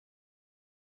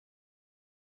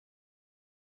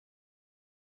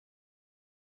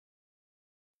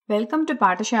Welcome to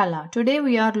Pathashala. Today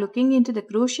we are looking into the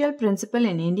crucial principle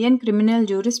in Indian criminal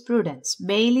jurisprudence.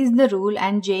 Bail is the rule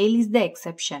and jail is the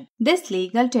exception. This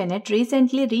legal tenet,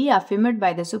 recently reaffirmed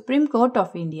by the Supreme Court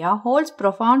of India, holds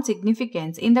profound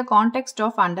significance in the context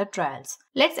of under trials.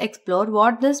 Let's explore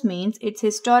what this means, its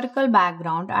historical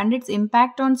background, and its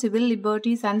impact on civil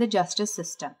liberties and the justice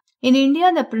system. In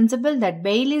India, the principle that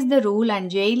bail is the rule and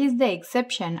jail is the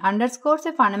exception underscores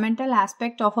a fundamental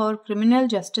aspect of our criminal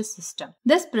justice system.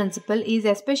 This principle is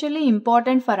especially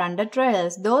important for under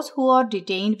trials, those who are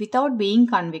detained without being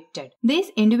convicted.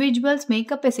 These individuals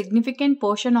make up a significant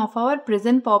portion of our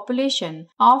prison population,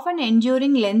 often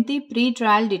enduring lengthy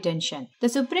pre-trial detention. The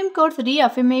Supreme Court's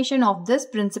reaffirmation of this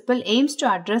principle aims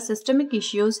to address systemic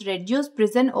issues, reduce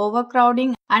prison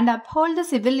overcrowding, and uphold the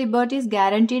civil liberties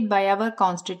guaranteed by our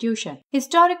Constitution.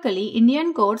 Historically,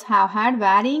 Indian courts have had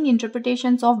varying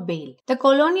interpretations of bail. The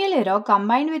colonial era,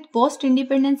 combined with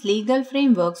post-independence legal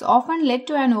frameworks, often led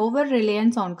to an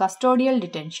over-reliance on custodial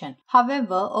detention.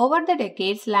 However, over the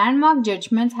decades, landmark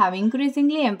judgments have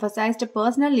increasingly emphasized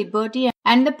personal liberty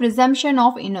and the presumption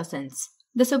of innocence.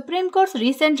 The Supreme Court's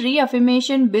recent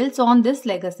reaffirmation builds on this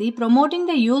legacy, promoting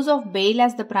the use of bail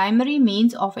as the primary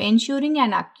means of ensuring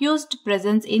an accused's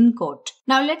presence in court.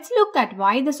 Now let's look at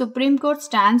why the Supreme Court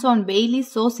stance on bail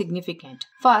is so significant.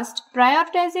 First,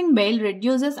 prioritizing bail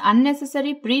reduces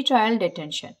unnecessary pre-trial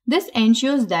detention. This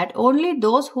ensures that only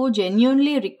those who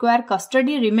genuinely require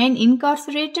custody remain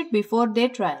incarcerated before their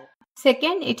trial.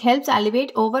 Second, it helps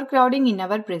alleviate overcrowding in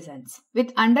our prisons.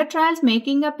 With under trials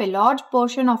making up a large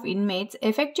portion of inmates,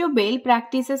 effective bail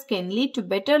practices can lead to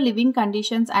better living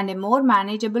conditions and a more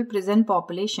manageable prison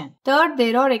population. Third,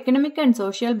 there are economic and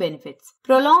social benefits.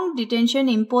 Prolonged detention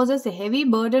imposes a heavy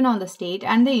burden on the state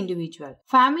and the individual.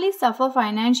 Families suffer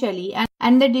financially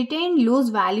and the detained lose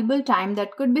valuable time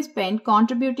that could be spent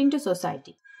contributing to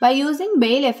society. By using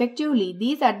bail effectively,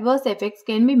 these adverse effects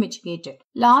can be mitigated.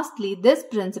 Lastly, this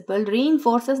principle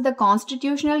reinforces the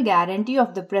constitutional guarantee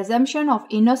of the presumption of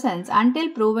innocence until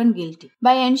proven guilty.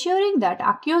 By ensuring that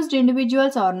accused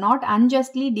individuals are not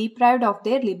unjustly deprived of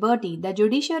their liberty, the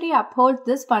judiciary upholds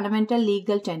this fundamental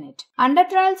legal tenet. Under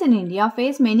trials in India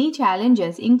face many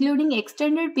challenges, including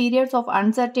extended periods of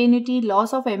uncertainty,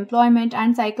 loss of employment,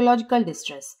 and psychological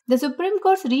distress. The Supreme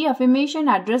Court's reaffirmation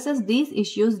addresses these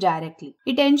issues directly.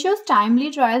 It ensures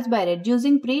timely trials by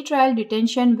reducing pre-trial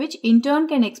detention, which in turn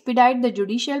can expedite the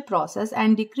judicial process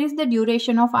and decrease the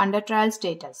duration of under trial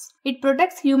status. It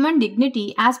protects human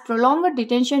dignity, as prolonged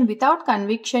detention without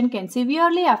conviction can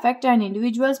severely affect an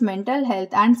individual's mental health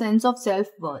and sense of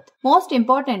self-worth. Most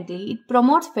importantly, it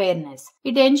promotes fairness.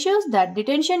 It ensures that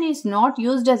detention is not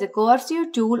used as a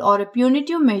coercive tool or a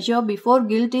punitive measure before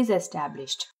guilt is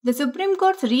established. The Supreme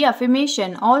Court's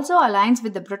reaffirmation also aligns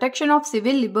with the protection of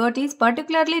civil liberties,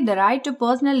 particularly the right to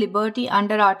personal liberty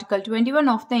under Article 21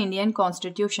 of the Indian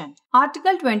Constitution.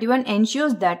 Article 21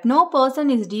 ensures that no person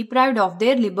is deprived of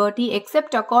their liberty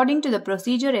except according to the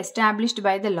procedure established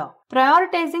by the law.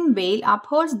 Prioritizing bail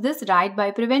upholds this right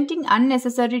by preventing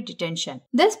unnecessary detention.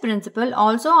 This principle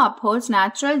also upholds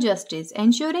natural justice,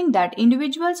 ensuring that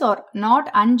individuals are not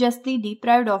unjustly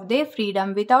deprived of their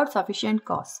freedom without sufficient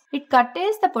cause. It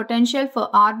curtails the potential for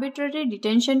arbitrary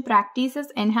detention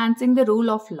practices, enhancing the rule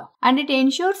of law. And it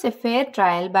ensures a fair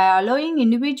trial by allowing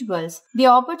individuals the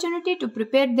opportunity to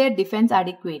prepare their defense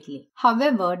adequately.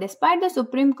 However, despite the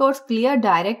Supreme Court's clear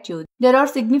directive, there are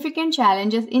significant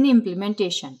challenges in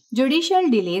implementation. Judicial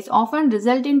delays often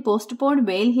result in postponed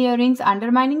bail hearings,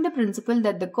 undermining the principle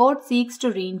that the court seeks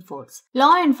to reinforce.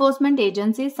 Law enforcement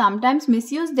agencies sometimes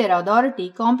misuse their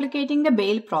authority, complicating the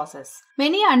bail process.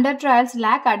 Many under trials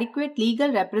lack adequate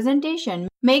legal representation,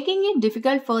 making it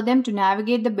difficult for them to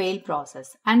navigate the bail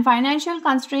process. And financial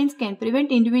constraints can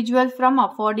prevent individuals from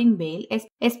affording bail,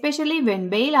 especially when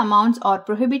bail amounts are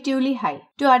prohibitively high.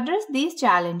 To address these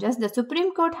challenges, the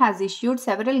Supreme Court has issued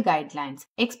several guidelines.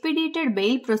 Expedited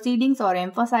bail proceedings are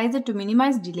emphasized to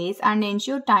minimize delays and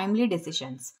ensure timely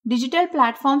decisions. Digital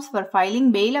platforms for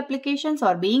filing bail applications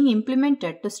are being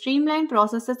implemented to streamline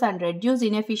processes and reduce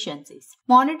inefficiencies.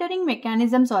 Monitoring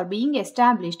mechanisms are being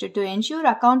established to ensure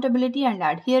accountability and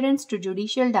adherence to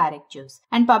judicial directives.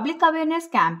 And public awareness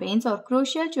campaigns are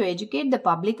crucial to educate the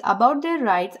public about their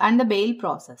rights and the bail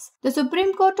process. The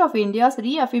Supreme Court of India's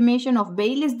reaffirmation of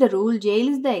bail is the rule, jail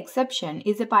is the exception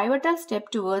is a pivotal step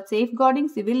towards safeguarding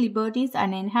civil liberties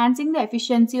and enhancing the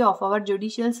efficiency of our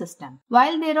judicial system.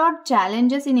 While there are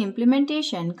challenges in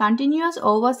implementation, continuous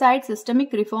oversight,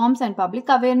 systemic reforms, and public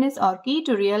awareness are key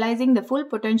to realizing the full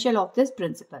potential of this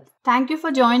principle. Thank you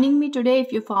for joining me today.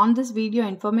 If you found this video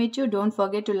informative, don't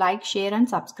forget to like, share, and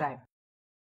subscribe.